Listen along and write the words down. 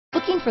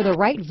Looking for the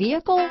right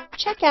vehicle?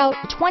 Check out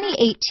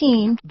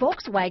 2018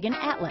 Volkswagen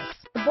Atlas.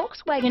 The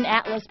Volkswagen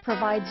Atlas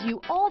provides you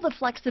all the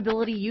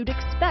flexibility you'd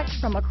expect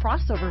from a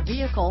crossover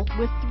vehicle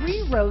with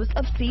 3 rows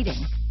of seating.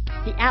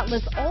 The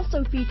Atlas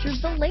also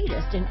features the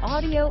latest in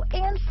audio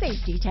and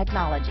safety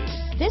technology.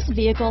 This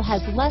vehicle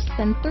has less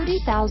than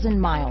 30,000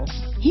 miles.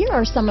 Here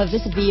are some of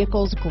this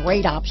vehicle's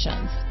great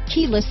options: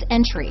 keyless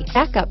entry,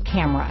 backup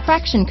camera,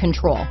 traction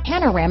control,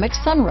 panoramic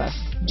sunroof,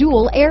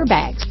 dual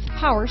airbags,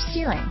 power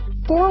steering,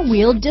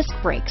 4-wheel disc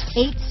brakes,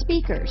 8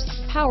 speakers,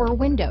 power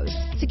windows,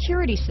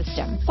 security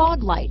system,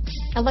 fog lights,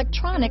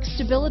 electronic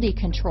stability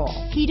control,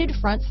 heated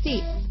front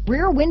seats,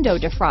 rear window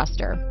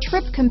defroster,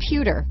 trip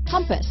computer,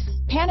 compass,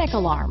 panic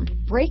alarm,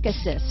 brake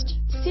assist,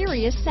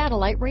 Sirius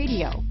Satellite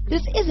Radio.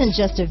 This isn't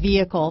just a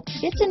vehicle,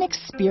 it's an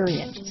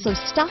experience. So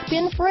stop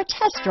in for a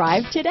test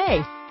drive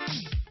today.